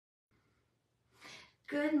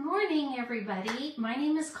Good morning, everybody. My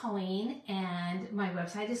name is Colleen, and my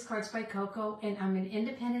website is Cards by Coco, and I'm an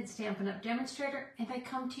independent Stampin' Up! Demonstrator, and I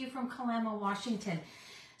come to you from Kalama, Washington.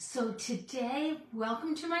 So today,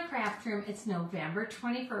 welcome to my craft room. It's November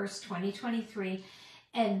 21st, 2023,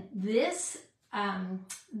 and this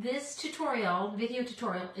video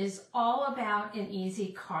tutorial is all about an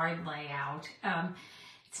easy card layout.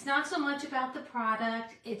 It's not so much about the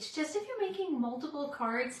product. It's just if you're making multiple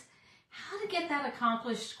cards, how to get that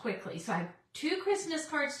accomplished quickly. So I have 2 Christmas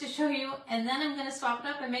cards to show you, and then I'm going to swap it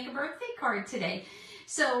up and make a birthday card today.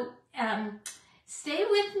 So stay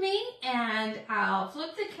with me, and I'll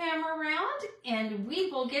flip the camera around, and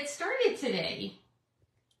we will get started today.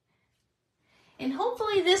 And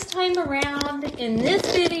hopefully this time around in this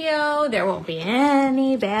video, there won't be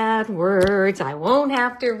any bad words. I won't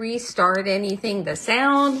have to restart anything. The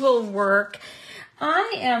sound will work.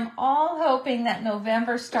 I am all hoping that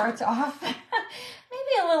November starts off maybe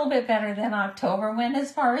a little bit better than October went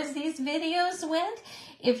as far as these videos went.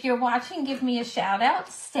 If you're watching, give me a shout out,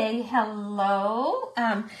 say hello.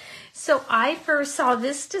 So I first saw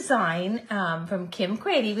this design from Kim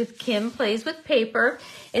Quade with Kim Plays with Paper.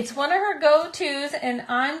 It's one of her go-tos, and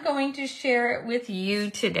I'm going to share it with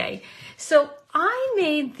you today. So I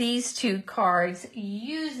made these 2 cards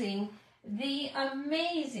using the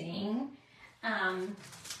amazing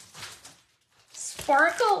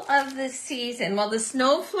Sparkle of the Season. Well, the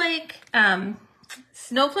Snowflake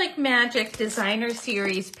Magic Designer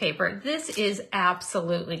Series paper. This is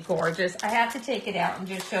absolutely gorgeous. I have to take it out and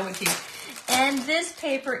just show it to you. And this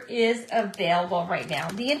paper is available right now.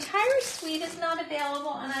 The entire suite is not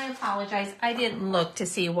available, and I apologize. I didn't look to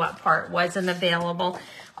see what part wasn't available.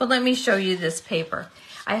 But let me show you this paper.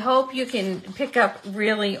 I hope you can pick up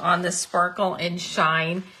really on the sparkle and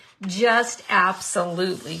shine. Just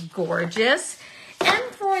absolutely gorgeous. And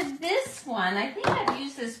for this one, I think I've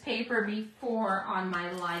used this paper before on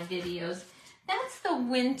my live videos. That's the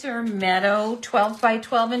Winter Meadow 12 by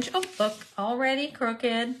 12 inch. Oh, look, already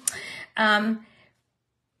crooked.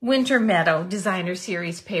 Winter Meadow Designer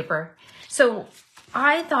Series paper. So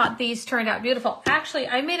I thought these turned out beautiful. Actually,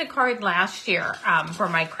 I made a card last year for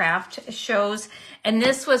my craft shows, and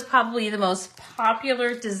this was probably the most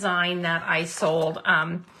popular design that I sold.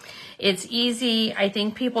 It's easy. I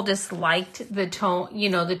think people just liked the tone, you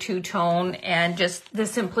know, the 2-tone and just the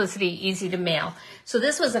simplicity, easy to mail. So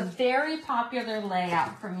this was a very popular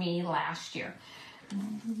layout for me last year.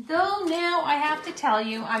 Though now I have to tell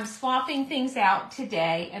you, I'm swapping things out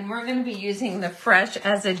today, and we're going to be using the Fresh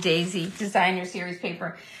as a Daisy Designer Series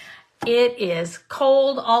paper. It is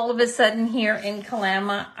cold all of a sudden here in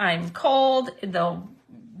Kalama. I'm cold, though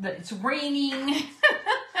it's raining.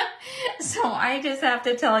 So I just have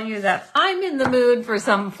to tell you that I'm in the mood for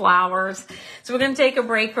some flowers. So we're going to take a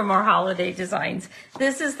break from our holiday designs.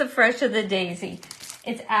 This is the Fresh of the Daisy.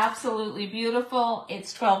 It's absolutely beautiful.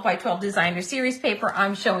 It's 12 by 12 Designer Series paper.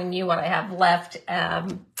 I'm showing you what I have left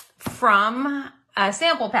from a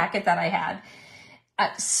sample packet that I had.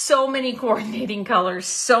 So many coordinating colors,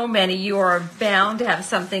 so many. You are bound to have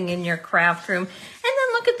something in your craft room. And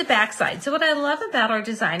then look at the back side. So what I love about our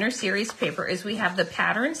Designer Series paper is we have the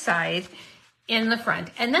pattern side in the front.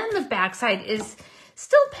 And then the back side is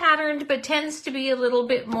still patterned, but tends to be a little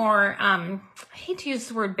bit more, I hate to use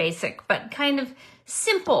the word basic, but kind of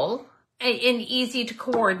simple and easy to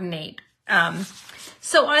coordinate.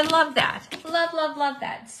 So I love that. Love, love, love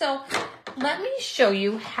that. So let me show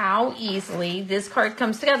you how easily this card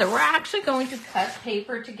comes together. We're actually going to cut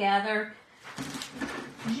paper together.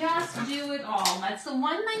 Just do it all. That's the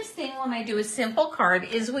one nice thing when I do a simple card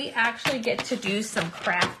is we actually get to do some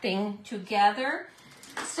crafting together.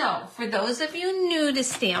 So for those of you new to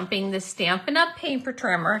stamping, the Stampin' Up! Paper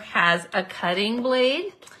trimmer has a cutting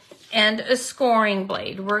blade and a scoring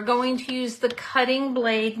blade. We're going to use the cutting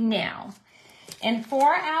blade now. And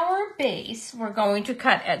for our base, we're going to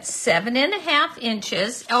cut at 7.5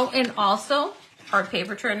 inches. Oh, and also our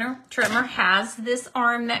paper trimmer has this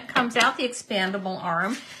arm that comes out, the expandable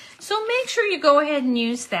arm. So make sure you go ahead and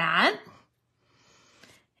use that.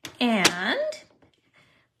 And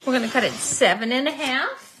we're going to cut it 7.5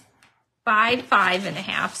 by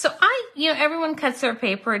 5.5. So everyone cuts their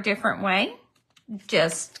paper a different way.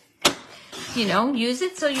 Just, use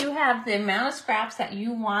it so you have the amount of scraps that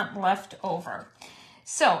you want left over.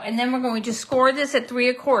 So, and then we're going to score this at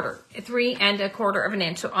 3 1/4 of an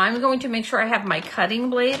inch. So I'm going to make sure I have my cutting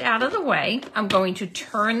blade out of the way. I'm going to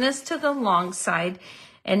turn this to the long side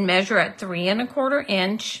and measure at 3 1/4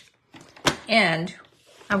 inch. And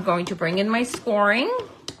I'm going to bring in my scoring,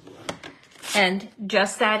 and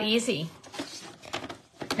just that easy.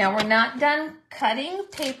 Now we're not done cutting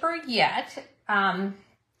paper yet.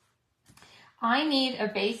 I need a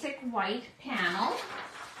basic white panel,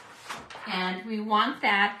 and we want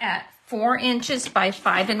that at 4 inches by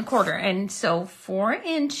 5 1/4. And so 4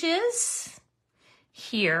 inches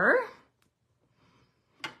here.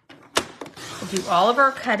 We'll do all of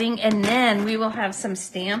our cutting, and then we will have some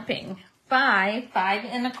stamping by 5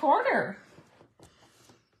 1/4.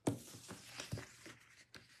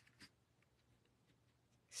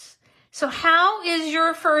 So how is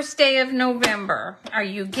your first day of November? Are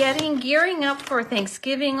you gearing up for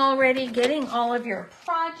Thanksgiving already? Getting all of your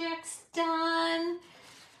projects done?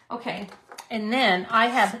 Okay, and then I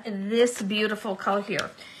have this beautiful color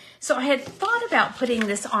here. So I had thought about putting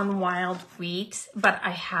this on wild wheat, but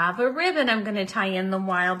I have a ribbon I'm going to tie in the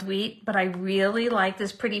wild wheat, but I really like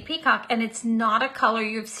this pretty peacock, and it's not a color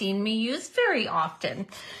you've seen me use very often.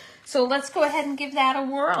 So let's go ahead and give that a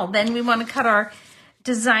whirl. Then we want to cut our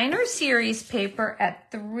designer series paper at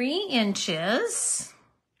 3 inches.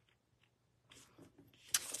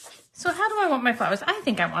 So how do I want my flowers? I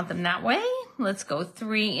think I want them that way. Let's go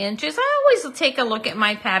 3 inches. I always take a look at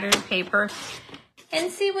my pattern paper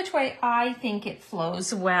and see which way I think it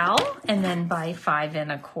flows well, and then by 5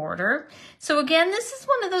 1/4. So again, this is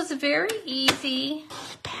one of those very easy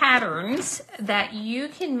patterns that you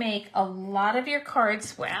can make a lot of your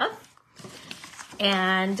cards with,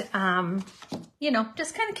 and you know,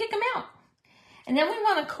 just kind of kick them out. And then we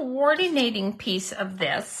want a coordinating piece of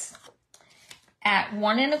this at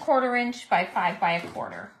 1 1/4 inch by 5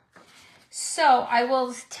 1/4. So I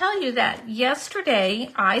will tell you that yesterday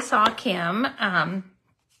I saw Kim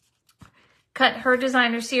cut her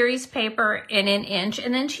designer series paper in 1 inch,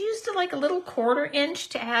 and then she used like a little 1/4 inch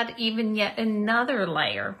to add even yet another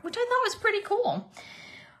layer, which I thought was pretty cool.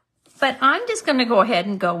 But I'm just going to go ahead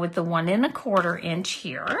and go with the 1 1/4 inch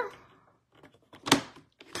here.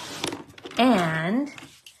 And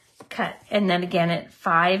cut, and then again at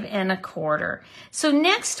 5 1/4. So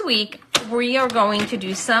next week we are going to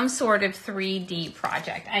do some sort of 3D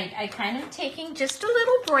project. I kind of taking just a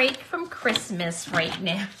little break from Christmas right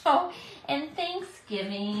now and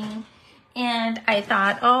Thanksgiving, and I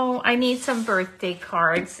thought, oh, I need some birthday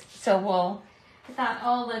cards, so I thought,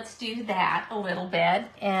 oh, let's do that a little bit.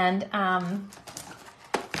 And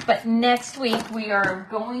but next week we are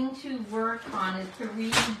going to work on a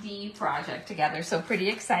 3D project together. So pretty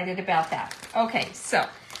excited about that. Okay, so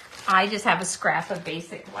I just have a scrap of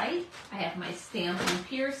basic white. I have my Stampin'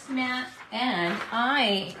 Pierce mat, and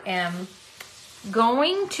I am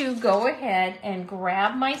going to go ahead and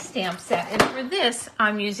grab my stamp set. And for this,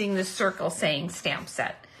 I'm using the Circle Saying stamp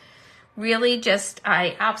set. Really just,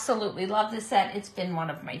 I absolutely love this set. It's been one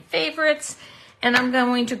of my favorites. And I'm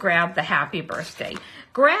going to grab the happy birthday.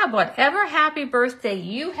 Grab whatever happy birthday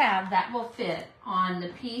you have that will fit on the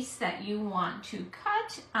piece that you want to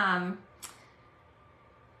cut,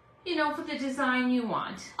 you know, for the design you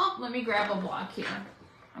want. Oh, let me grab a block here.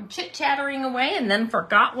 I'm chit-chattering away and then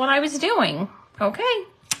forgot what I was doing. Okay,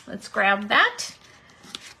 let's grab that.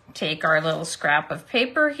 Take our little scrap of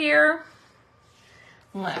paper here.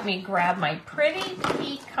 Let me grab my pretty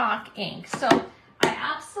peacock ink. So I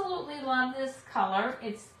absolutely love this color.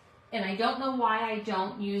 And I don't know why I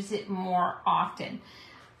don't use it more often.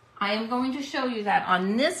 I am going to show you that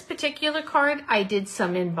on this particular card, I did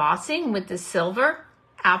some embossing with the silver.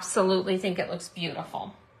 Absolutely think it looks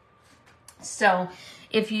beautiful. So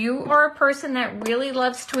if you are a person that really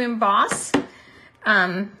loves to emboss,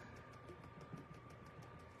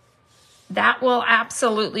 that will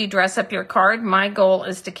absolutely dress up your card. My goal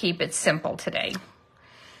is to keep it simple today.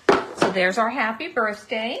 So there's our happy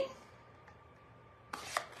birthday.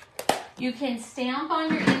 You can stamp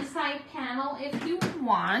on your inside panel if you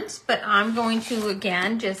want, but I'm going to,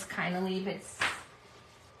 again, just kind of leave it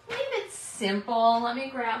simple. Let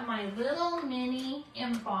me grab my little mini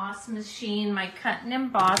emboss machine, my cut and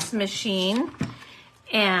emboss machine.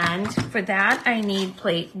 And for that, I need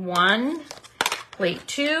plate 1, plate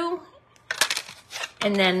 2,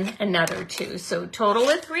 and then another 2. So total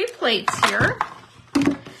of 3 plates here.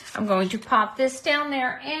 I'm going to pop this down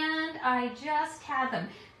there, and I just had them.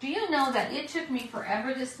 Do you know that it took me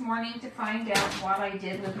forever this morning to find out what I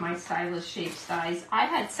did with my stylish shaped dies? I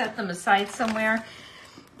had set them aside somewhere,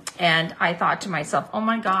 and I thought to myself, oh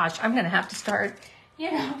my gosh, I'm going to have to start,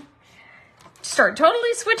 start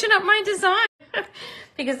totally switching up my design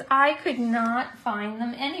because I could not find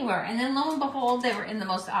them anywhere. And then lo and behold, they were in the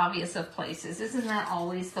most obvious of places. Isn't that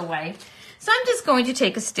always the way? So I'm just going to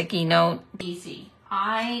take a sticky note. Easy.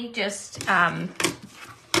 I just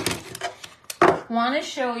want to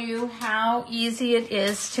show you how easy it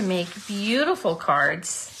is to make beautiful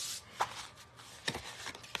cards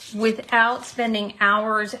without spending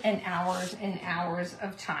hours and hours and hours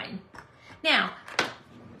of time. Now,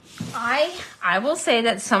 I will say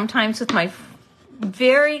that sometimes with my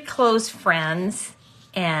very close friends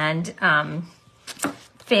and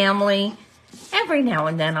family, every now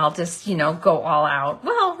and then I'll just, go all out.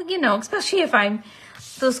 Well, especially if I'm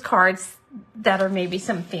those cards that are maybe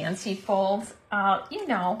some fancy folds, But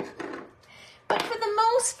for the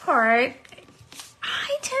most part,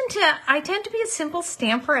 I tend to be a simple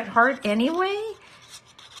stamper at heart anyway.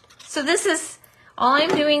 So this is, all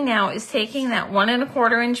I'm doing now is taking that 1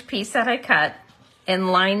 1/4 inch piece that I cut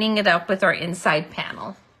and lining it up with our inside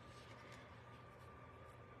panel.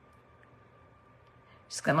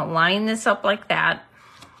 Just gonna line this up like that.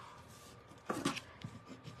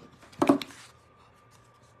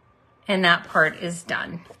 And that part is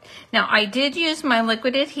done. Now I did use my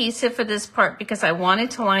liquid adhesive for this part because I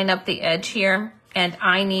wanted to line up the edge here, and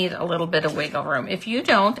I need a little bit of wiggle room. If you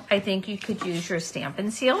don't, I think you could use your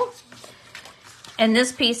Stampin' Seal. And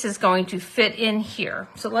this piece is going to fit in here.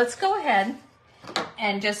 So let's go ahead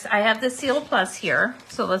and I have the Seal Plus here.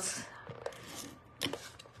 So let's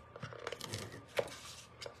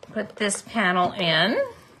put this panel in.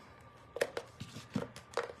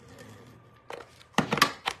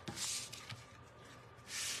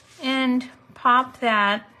 And pop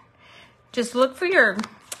that. Just look for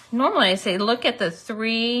normally I say look at the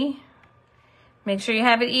 3, make sure you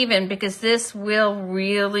have it even, because this will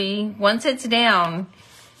really, once it's down,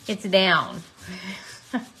 it's down.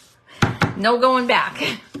 No going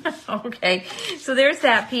back. Okay, so there's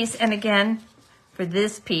that piece. And again, for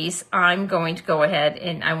this piece, I'm going to go ahead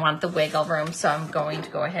and I want the wiggle room, so I'm going to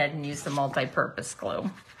go ahead and use the multi-purpose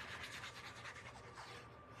glue.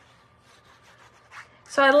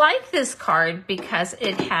 So I like this card because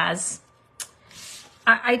it has,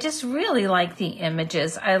 I just really like the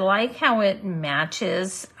images. I like how it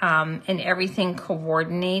matches and everything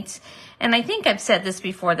coordinates. And I think I've said this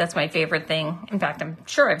before, that's my favorite thing. In fact, I'm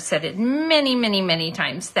sure I've said it many, many, many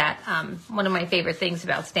times that one of my favorite things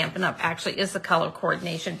about Stampin' Up! Actually is the color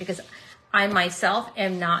coordination, because I myself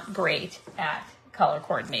am not great at color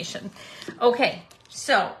coordination. Okay,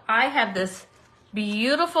 so I have this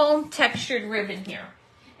beautiful textured ribbon here.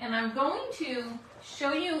 And I'm going to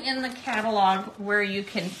show you in the catalog where you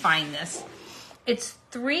can find this. It's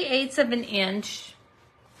 3/8 of an inch.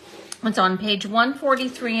 It's on page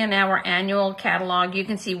 143 in our annual catalog. You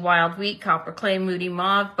can see Wild Wheat, Copper Clay, Moody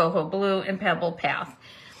Mauve, Boho Blue, and Pebble Path.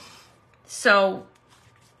 So,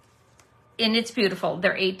 and it's beautiful.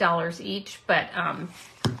 They're $8 each, but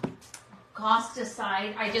cost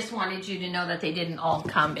aside, I just wanted you to know that they didn't all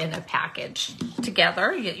come in a package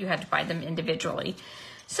together. You had to buy them individually.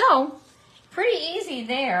 So, pretty easy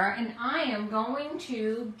there, and I am going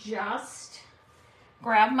to just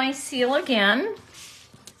grab my seal again,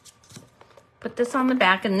 put this on the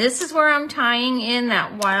back, and this is where I'm tying in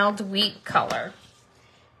that Wild Wheat color.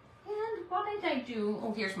 And what did I do?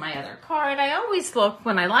 Oh, here's my other card. I always look,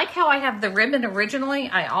 when I like how I have the ribbon originally,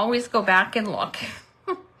 I always go back and look.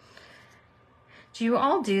 Do you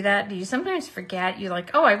all do that? Do you sometimes forget? You're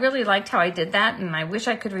like, oh, I really liked how I did that, and I wish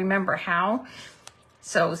I could remember how.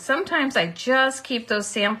 So sometimes I just keep those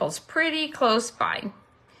samples pretty close by.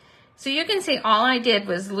 So you can see all I did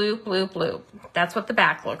was loop, loop, loop. That's what the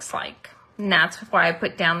back looks like. And that's why I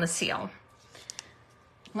put down the seal.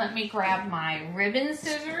 Let me grab my ribbon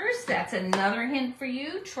scissors. That's another hint for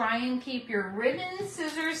you. Try and keep your ribbon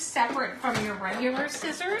scissors separate from your regular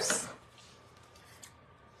scissors.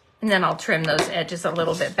 And then I'll trim those edges a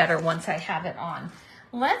little bit better once I have it on.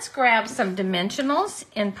 Let's grab some dimensionals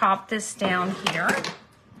and pop this down here.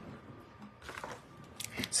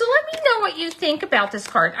 So let me know what you think about this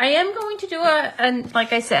card. I am going to do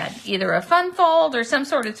like I said, either a fun fold or some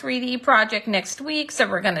sort of 3D project next week. So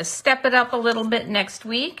we're going to step it up a little bit next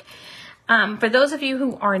week. For those of you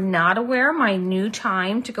who are not aware, my new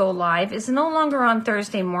time to go live is no longer on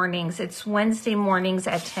Thursday mornings. It's Wednesday mornings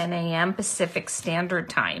at 10 a.m. Pacific Standard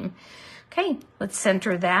Time. Okay, let's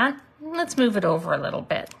center that. Let's move it over a little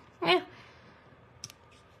bit. Yeah,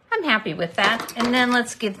 I'm happy with that. And then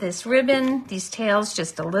let's give this ribbon, these tails,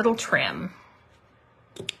 just a little trim.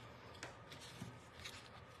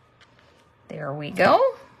 There we go.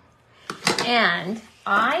 And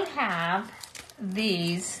I have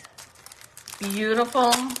these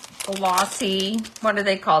beautiful glossy, what are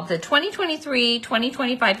they called? The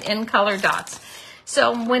 2023-2025 in color dots.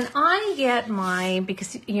 So when I get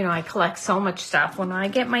because I collect so much stuff, when I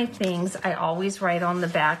get my things, I always write on the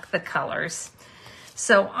back the colors.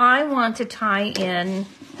 So I want to tie in,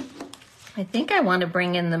 I think I want to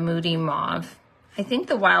bring in the Moody Mauve. I think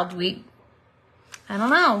the Wild Wheat, I don't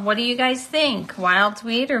know. What do you guys think? Wild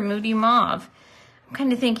Sweet or Moody Mauve? I'm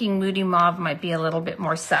kind of thinking Moody Mauve might be a little bit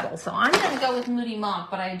more subtle. So I'm going to go with Moody Mauve,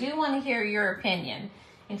 but I do want to hear your opinion.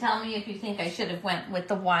 And tell me if you think I should have went with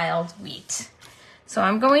the Wild Wheat. So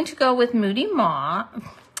I'm going to go with Moody Mauve.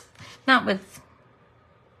 Not with...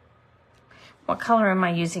 What color am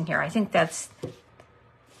I using here? I think that's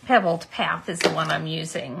Pebbled Path is the one I'm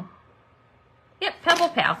using. Yep, Pebble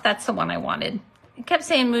Path. That's the one I wanted. I kept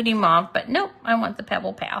saying Moody Mauve, but nope, I want the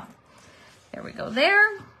Pebble Path. There we go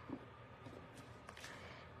there. I'm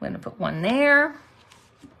going to put one there.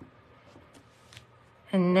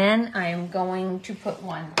 And then I'm going to put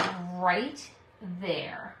one right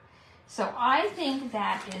there. So I think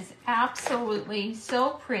that is absolutely so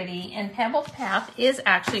pretty. And Pebble Path is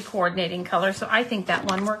actually coordinating color. So I think that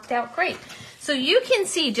one worked out great. So you can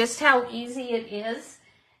see just how easy it is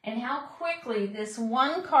and how quickly this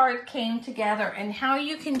one card came together and how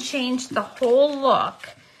you can change the whole look.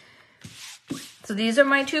 So these are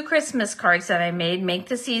my 2 Christmas cards that I made. Make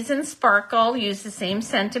the Season Sparkle. Use the same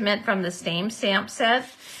sentiment from the same stamp set.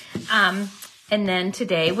 And then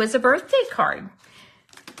today was a birthday card.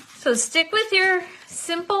 So stick with your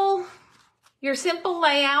simple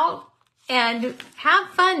layout and have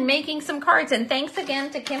fun making some cards. And thanks again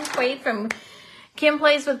to Kim Quaid from Kim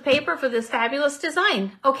Plays with Paper for this fabulous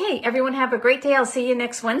design. Okay, everyone have a great day. I'll see you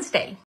next Wednesday.